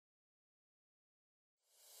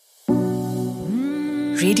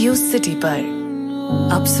Radio city पर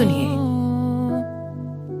अब सुनिए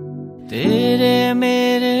तेरे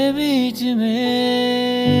मेरे बीच में,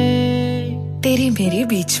 तेरे मेरे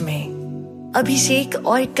बीच में अभिषेक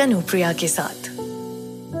और कनुप्रिया के साथ।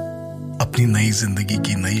 अपनी नई जिंदगी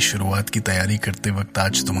की नई शुरुआत की तैयारी करते वक्त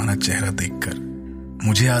आज तुम्हारा चेहरा देखकर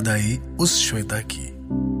मुझे याद आई उस श्वेता की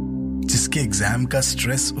जिसके एग्जाम का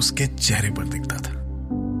स्ट्रेस उसके चेहरे पर दिखता था।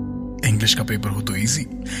 इंग्लिश का पेपर हो तो इजी,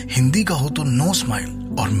 हिंदी का हो तो नो स्माइल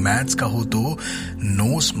और मैथ्स का हो तो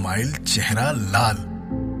नो स्माइल, चेहरा लाल।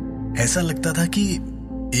 ऐसा लगता था कि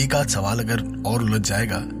एक आध सवाल अगर और उलझ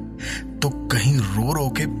जाएगा तो कहीं रो रो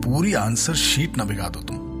के पूरी आंसर शीट ना भिगा दो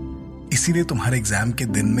तुम। इसीलिए तुम्हारे एग्जाम के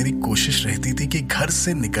दिन मेरी कोशिश रहती थी कि घर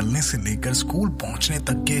से निकलने से लेकर स्कूल पहुंचने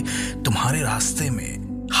तक के तुम्हारे रास्ते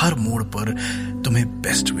में हर मोड़ पर तुम्हें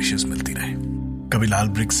बेस्ट विशेस मिलती रहे। कभी लाल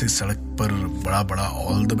ब्रिक से सड़क पर बड़ा बड़ा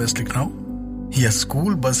ऑल द बेस्ट लिखना हो, या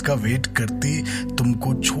स्कूल बस का वेट करती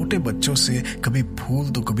तुमको छोटे बच्चों से कभी फूल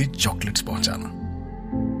तो कभी चॉकलेट्स पहुंचाना।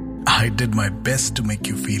 I did my best to make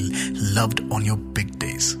you feel loved on your big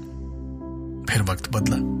days. फिर वक्त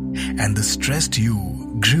बदला and the stressed you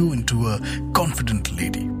grew into a confident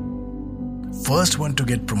lady. First one to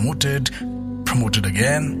get promoted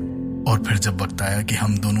again. और फिर जब वक्त आया कि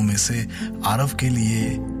हम दोनों में से आरव के लिए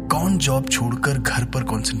कौन जॉब छोड़कर घर पर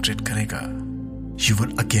कंसंट्रेट करेगा, You were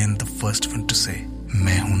again the first one to say,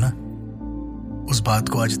 मैं हूं ना। उस बात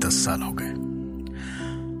को आज 10 साल हो गए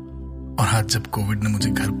और आज जब कोविड ने मुझे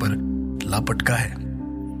घर पर लापटका है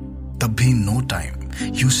तब भी no time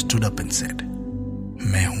you stood up and said,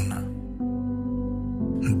 मैं हूं ना।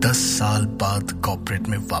 10 साल बाद कॉर्पोरेट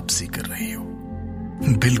में वापसी कर रही हो,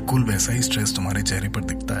 बिल्कुल वैसा ही स्ट्रेस तुम्हारे चेहरे पर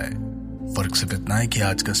दिखता है। फर्क सिर्फ इतना है कि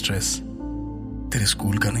आज का स्ट्रेस तेरे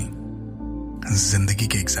स्कूल का नहीं, जिंदगी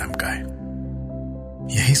के एग्जाम का है।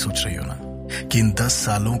 यही सोच रही हो ना कि इन 10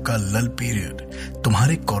 सालों का लल पीरियड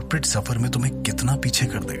तुम्हारे कॉर्पोरेट सफर में तुम्हें कितना पीछे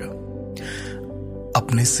कर देगा।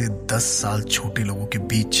 अपने से 10 साल छोटे लोगों के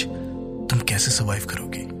बीच तुम कैसे सर्वाइव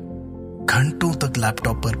करोगी? घंटों तक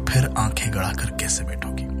लैपटॉप पर फिर आंखें गड़ाकर कैसे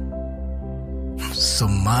बैठोगी? So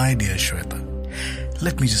my dear Shweta,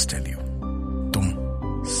 let me just tell you, तुम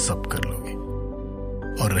सब कर लोगी।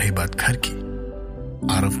 और रही बात घर की,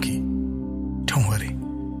 आरव की, डोंट वरी,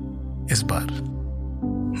 इस बार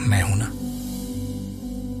मैं हूं ना।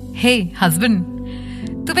 हे हस्बैंड,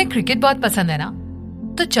 तुम्हें क्रिकेट बहुत पसंद है ना?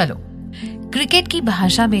 तो चलो क्रिकेट की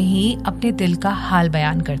भाषा में ही अपने दिल का हाल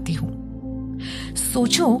बयान करती हूँ।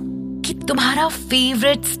 सोचो कि तुम्हारा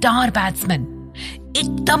फेवरेट स्टार बैट्समैन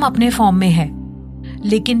एकदम अपने फॉर्म में है,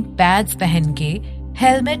 लेकिन पैड्स पहन के,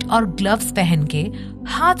 हेलमेट और ग्लव्स पहन के,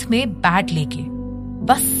 हाथ में बैट लेके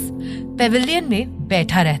बस पेविलियन में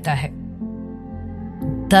बैठा रहता है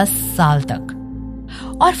 10 साल तक।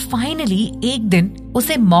 और फाइनली एक दिन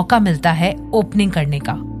उसे मौका मिलता है ओपनिंग करने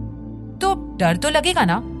का। तो डर तो लगेगा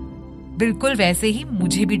ना? बिल्कुल वैसे ही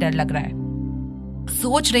मुझे भी डर लग रहा है।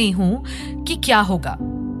 सोच रही हूं कि क्या होगा,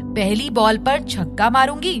 पहली बॉल पर छक्का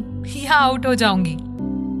मारूंगी या आउट हो जाऊंगी।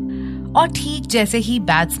 और ठीक जैसे ही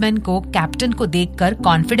बैट्समैन को, कैप्टन को देखकर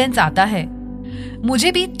कॉन्फिडेंस आता है,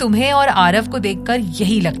 मुझे भी तुम्हें और आरव को देखकर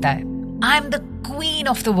यही लगता है, I am the queen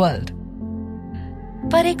of the world.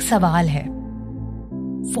 पर एक सवाल है,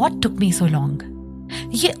 What took me so long?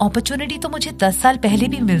 ये अपॉर्चुनिटी तो मुझे 10 साल पहले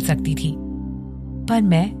भी मिल सकती थी, पर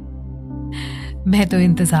मैं तो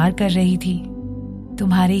इंतजार कर रही थी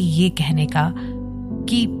तुम्हारे ये कहने का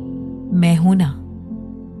कि मैं हूं ना।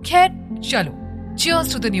 खैर चलो,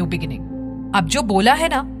 cheers to the new beginning। अब जो बोला है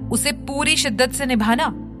ना उसे पूरी शिद्दत से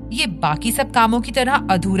निभाना, ये बाकी सब कामों की तरह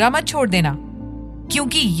अधूरा मत छोड़ देना,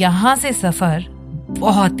 क्योंकि यहां से सफर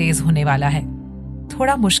बहुत तेज होने वाला है,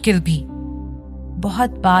 थोड़ा मुश्किल भी।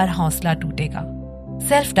 बहुत बार हौसला टूटेगा,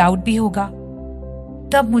 सेल्फ डाउट भी होगा।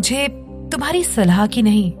 तब मुझे तुम्हारी सलाह की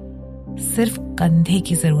नहीं, सिर्फ कंधे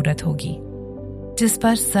की जरूरत होगी, जिस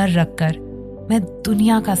पर सर रखकर मैं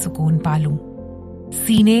दुनिया का सुकून पालूं।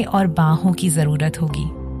 सीने और बाहों की जरूरत होगी,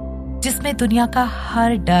 जिसमें दुनिया का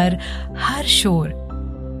हर डर, हर शोर,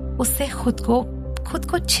 उससे खुद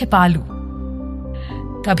को छिपा लूं।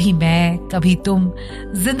 कभी मैं, कभी तुम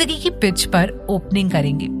जिंदगी की पिच पर ओपनिंग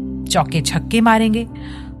करेंगे, चौके छक्के मारेंगे,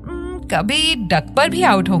 कभी डक पर भी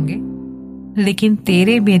आउट होंगे, लेकिन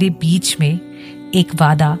तेरे मेरे बीच में एक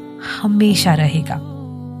वादा हमेशा रहेगा,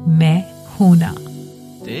 मैं हूं ना।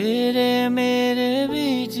 तेरे मेरे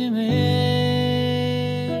बीच में।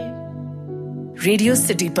 रेडियो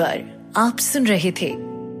सिटी पर आप सुन रहे थे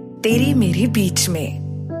तेरे मेरे बीच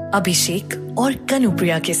में अभिषेक और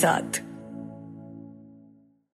कनुप्रिया के साथ।